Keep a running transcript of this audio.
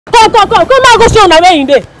Come and go show on where in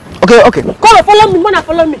there. Okay. Come and follow me, Mona,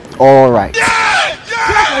 follow me. Alright.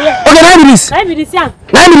 Yeah. Okay, 9 minutes. 9 minutes, yeah.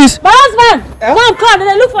 9 minutes. My husband, come.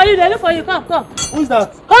 They look for you. Come. Who's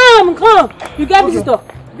that? Come. You get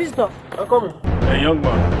visitor. I'm coming. Hey, young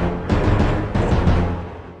man.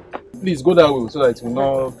 Please go that way so that it will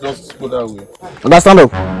not just go that way. Stand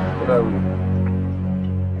up. Go that way.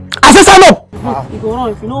 I said stand up. You go wrong.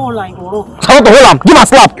 If you know online, go wrong. Stand up to hold him. Give him a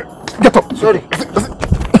slap. Get up. Sorry.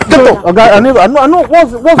 Get up. Okay, I know.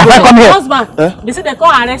 What's going on? Come here. Husband, they say they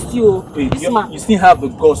can't arrest you. Hey, This man. you still have the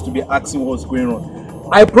guts to be asking what's going on.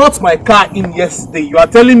 I brought my car in yesterday. You are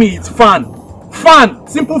telling me it's fun,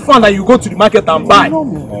 simple fun that you go to the market and buy.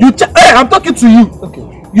 Hey, I'm talking to you.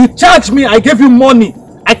 Okay. You charged me. I gave you money.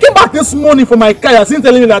 I came back this morning for my car. You're still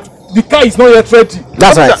telling me that the car is not yet ready.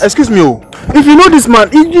 That's right. Excuse me, if you know this man,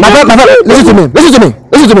 my friend, listen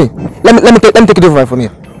to me. Let me take it over from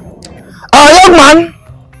here. Young man,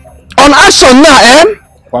 on action now,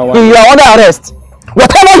 you are under arrest.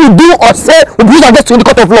 Whatever you do or say will be used against you in the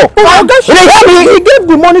court of law. He gave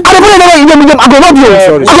the money to me. I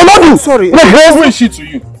will not do. Sorry. Who is she to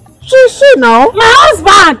you? She now. My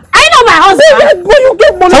husband. I know my husband. But you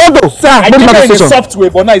get money. Sir, I gave you the soft way,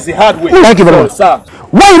 but now it's the hard way. Thank you very much. Sir.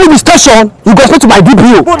 When you leave the station, you go straight to my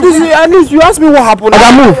DPO. But this is, at least you asked me what happened.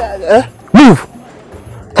 Move.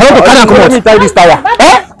 Let me tie this tower.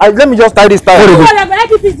 Let me just tie this tower.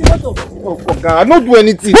 Oh, God, I don't do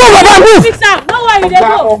anything. Move. fix am. No worry, they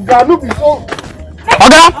go. God, no be so.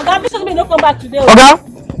 Oga, Bishop may no come back today. Officer,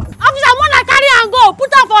 Mona carry and go.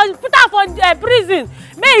 Put her for prison.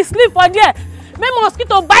 May he sleep for there. May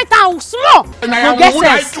mosquito bite am small. No get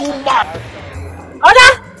sense. Oga.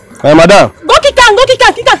 Hey, madam. Go kick am.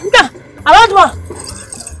 Around one.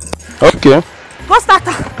 Okay. Go start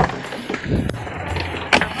her.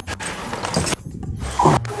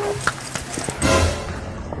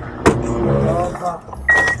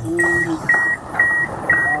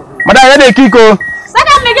 Madam, where they kick o? Set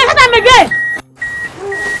them again.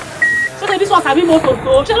 So this one sabi motor.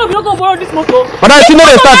 So shey no be no go borrow this motor. Madam, you know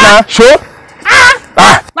they start now. Show.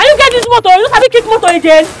 Now you get this motor. You don't sabi kick motor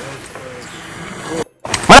again.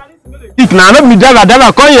 Madam, kick now. No be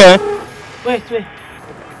driver. Come here. Wait.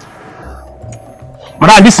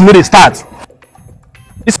 Madam, this no dey start.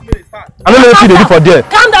 I don't know what you do for there.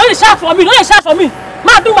 Calm down. Don't shout for me. Don't shout for me.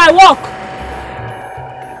 Ma do my work.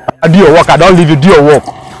 I do your work. I don't leave you. Do your work.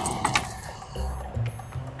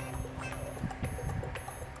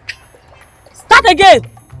 Start again.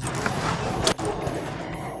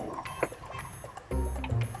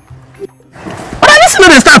 Madam, this no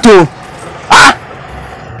dey start o.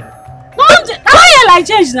 How you like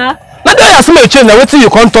change now? Na there you see me change. Na wetin you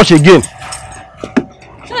can't touch again.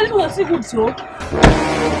 This one see good so.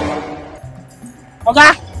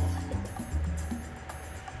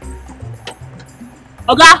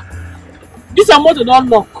 Oga, this your motor don't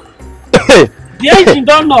knock. The engine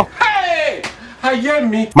don't knock. Hey, I hear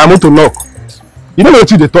me. My motor knock. You know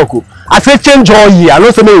what you dey talk o. I say change oil here. I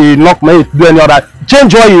no say make you knock, make you do any other.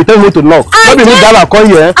 Change oil, you tell me to knock. No be me driver come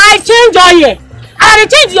here. I change oil. I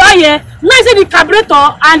change the oil. Now say the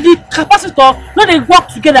carburetor and the capacitor no dey work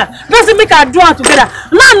together. Now say make I do am together.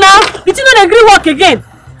 Now the thing no dey gree work again.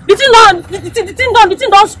 The thing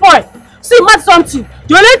don't spoil. See, match something.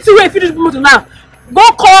 The only thing wey fit this motor now, go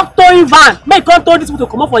call towing van. Make come tow this motor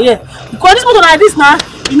come up for here. Because this motor like this now,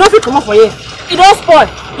 you no fit come up for here. It don't spoil.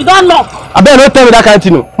 It don't knock. I bet no tell me that kind of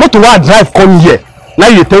thing. Motor wey I drive come here. Now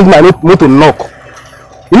you tell me my motor knock.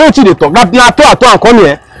 You know what you dey talk? Na to and come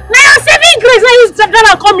here. Na your saving grace when you drive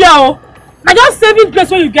and come here o. Na just saving grace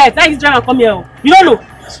when you get. That is drive and come here o. You don't know.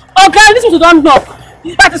 Okay, this motor don't knock.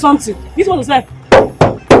 You better something. This motor say.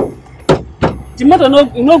 The motor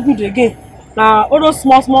no good again. Now all those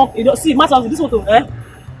small you don't see matter of this motor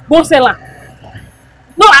go sell am.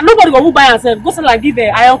 No, and nobody go buy and sell. Go sell and give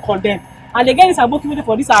iron condemn. And they get this aboki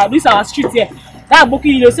for this our street here. That aboki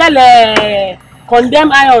you dey sell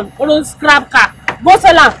condemn iron, all those scrap car. Go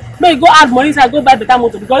sell am. Make you go add money inside, go buy better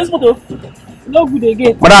motor because this motor no good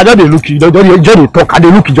again. But I just dey look you, just dey talk. I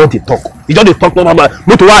dey look you, just dey talk. You just dey talk no matter.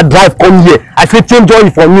 Motor wey I drive come here. I say change oil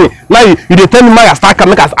for me. Now you dey tell me my start car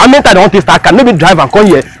make us. I mean I don't take start car. Maybe drive and come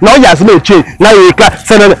here. Now you ask me to change. Now you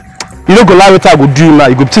send. You no go lie wetin I go do now.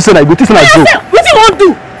 You go think say na joke. Wetin you wan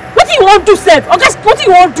do? Wetin you wan do sef? Okay, wetin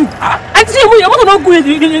you wan do? I say your motor no good.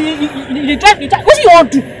 You drive. Wetin you wan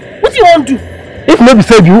do? Wetin you wan do? If no be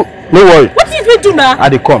said you, no worry. Wetin you fit do now? I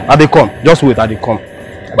dey come. Just wait, I dey come.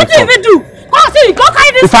 Wetin you fit do? Come see, go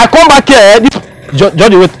carry this. If I come back here, just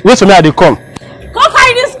wait for me. I dey come. Go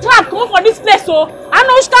carry this scrap come for this place so. I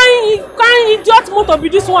know which kind idiot motor be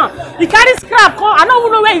this one. He carry scrap come. I don't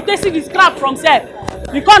even know where he take see the scrap from sef.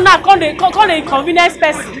 You come now, come the inconvenience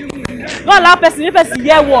person. Don't allow person, make person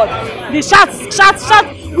hear word. The shout,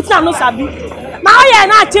 wetin I no sabi. Na oil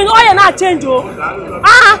na change oh.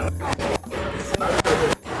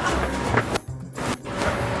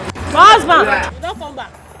 My husband, you don't come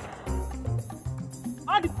back.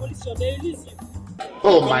 All the police they release you.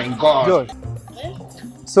 Oh my God. Joy. Eh?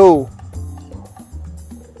 So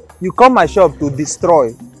you come my shop to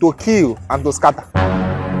destroy, to kill, and to scatter.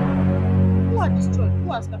 Who are destroyed?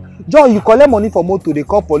 Who are scattered? Joy, you collect money for motor, they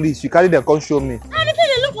call police, you carry them, come show me. Anything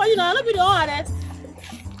they look for you now, no be the one arrest.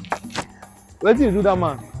 Where did you do that,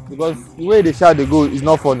 man? Because the way they shout they go is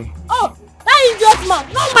not funny. Oh, that idiot man,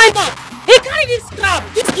 no mind man. He carry this crab,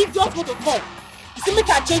 this idiot want to come. You see, make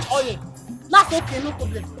I change oil. That's okay, no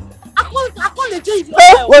problem. I can't change the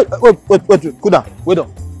oil. Wait, cool down, wait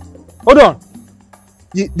on. Hold on.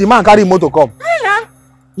 The man carry motor come. Hey, nah.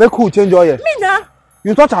 Make who change oil? Me nah.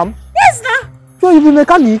 You touch him? Yes, nah. So you be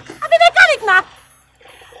mechanic? I be mechanic nah.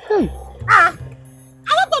 Hey. I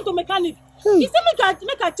don't come to mechanic. Hey. He say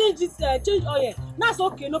make I change this change oil. That's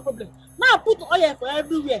okay, no problem. Now I put oil for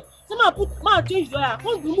everywhere. So now I change the oil. I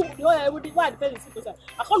can't remove the oil every why I depend on the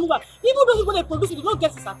I can't move it. Even those people they produce it, they don't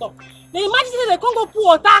get it at all. They imagine they can't go pour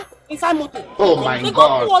water inside motor. Oh my they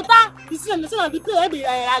God. They go pour water. You see them, the play I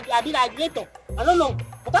be like radiator. I don't know.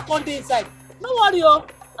 Water can't dey inside. No worry oh.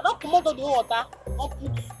 I don't come out of the water. I don't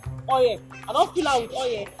put oil. I don't fill out with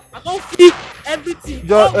oil. I don't fill everything.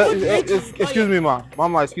 Excuse me, ma.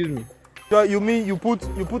 Mama, excuse me. So you mean you put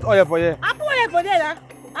oil for here? I put oil for there nah.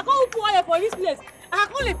 I can't put oil for this place. I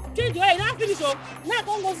can't change the oil. Now finish oh. Now I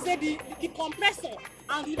can't go say the compressor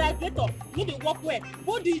and the radiator no dey work well.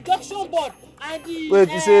 Both the junction board and the Wait,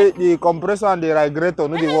 you say the compressor and the radiator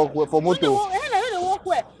no dey work well for motor? No dey work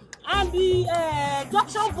well. And the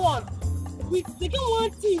junction board with they get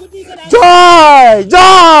one thing wey dey say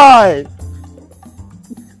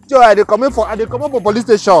Joy, I dey coming for police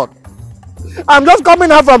station. I'm just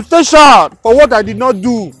coming out from station for what I did not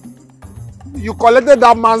do. You collected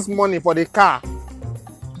that man's money for the car.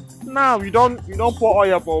 Now you don't pour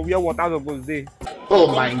oil for where water suppose dey. Oh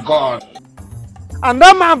my God. And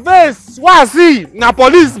that man face, what I see, na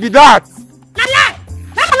police be that. na lie.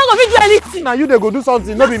 That man no go fit do anything. Na you dey go do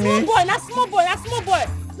something, no be me. Na small boy.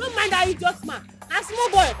 No mind that idiot man. Na small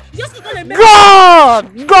boy. You just go dey make.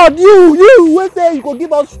 God, you wey say you go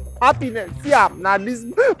give us happiness. See am, na this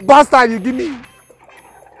bastard you give me.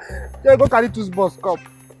 Then go carry two bus come.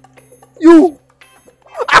 You,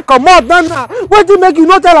 I comot now. Wetin make you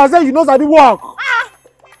no tell am say you no sabi work?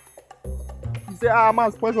 You say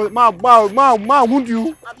man spoil man wound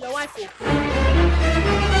you. I'm your wife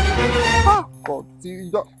God, see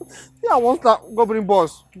I wan start go bring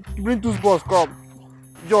two bus come.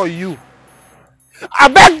 Joy you.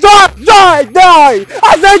 Abeg Joy!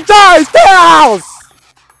 I say Joy, stay house!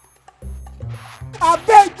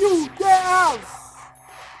 Abeg you, stay house!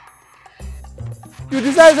 You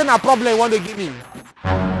decide say na problem you wan dey give me.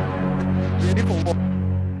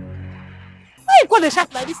 why you come dey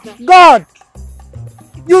shout like this now. God!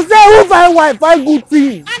 You say who find wife find good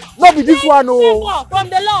thing. No be this one oh. Favor from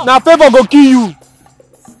the Lord. Na favor go kill you.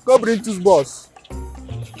 Go bring two bus.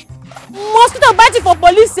 Mosquito biting for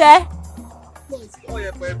police eh.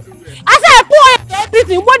 Oil for everywhere. I say I put oil for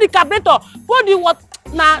everything, both the carburetor, both the what.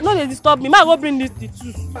 Nah, no dey disturb me. May I go bring this the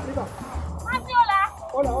two.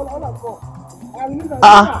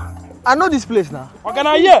 I know this place now. Okay,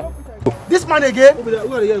 now here. This man again.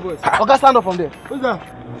 Who are the boys? Okay, stand up from there. Who's that?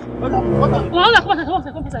 Come inside.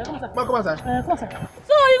 Come outside.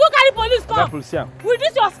 So you go carry police come. Police, yeah. With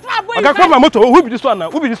this your scrap wey Okay, come my motor. Who be this one now?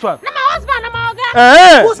 Who be this one? Na my husband, na my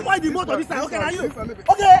oga. Who spoil the motor this time? Okay, now you.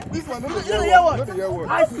 Okay. This one. You don't hear what?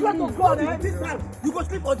 I swear to God, this time you go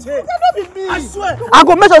sleep on chair. That not be me. I swear. I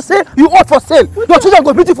go make sure say you out for sale. Your children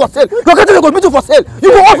go meet you for sale. Your children go meet you for sale.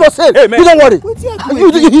 You go out for sale. Hey, man. You don't worry.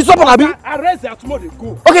 You stop on Abi. Arrest that tomorrow.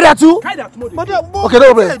 Go. Okay, there are two. Carry that tomorrow. Okay,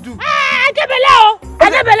 no problem. I get belle o. I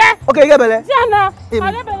get belle. Okay, you get belle. See na.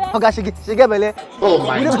 I get belle. Okay, she get belle. Oh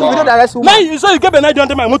my We don't God. arrest woman. Now you say you get behind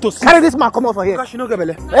under my motor. Carry this man come out from here. She no get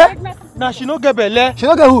belle. Eh? Nah, she no get belle. She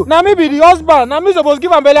don't get who? Nah, me be the husband. Nah, me supposed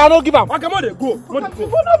give am belle. I don't give am. Okay, come on, go. Come on, go.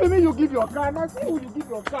 Not be me you give your car. Nah, see who you give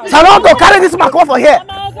your car. Salongo, carry this man come out from here.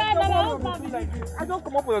 Na my oga, na my husband. I don't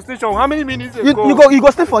come up for your station. How many minutes ago? You go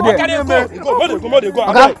stay for there. Carry go. Go, come on, go.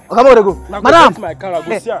 Okay, where they go? Madam, my car. I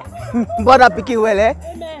go see her. but that pikin well, eh?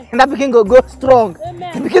 Amen. And that pikin go strong.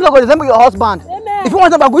 Amen. The pikin no go resemble your husband. Amen. If you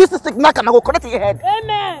want to go use the stick knack and I go connect to your head.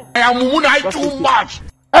 Amen. I am woman too much.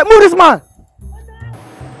 Hey, move this man.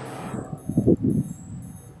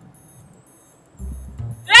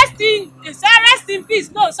 Rest in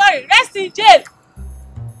peace. No, sorry. Rest in jail.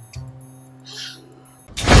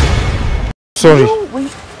 Sorry. Were you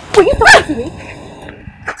talking to me?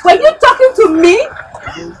 Were you talking to me?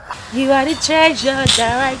 You are the treasure that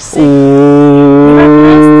I see.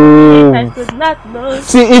 I could not know.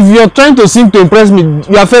 See, if you're trying to sing to impress me,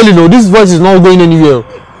 you are failing. No, this voice is not going anywhere.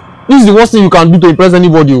 This is the worst thing you can do to impress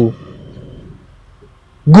anybody.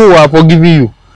 Go, I'm forgiving you.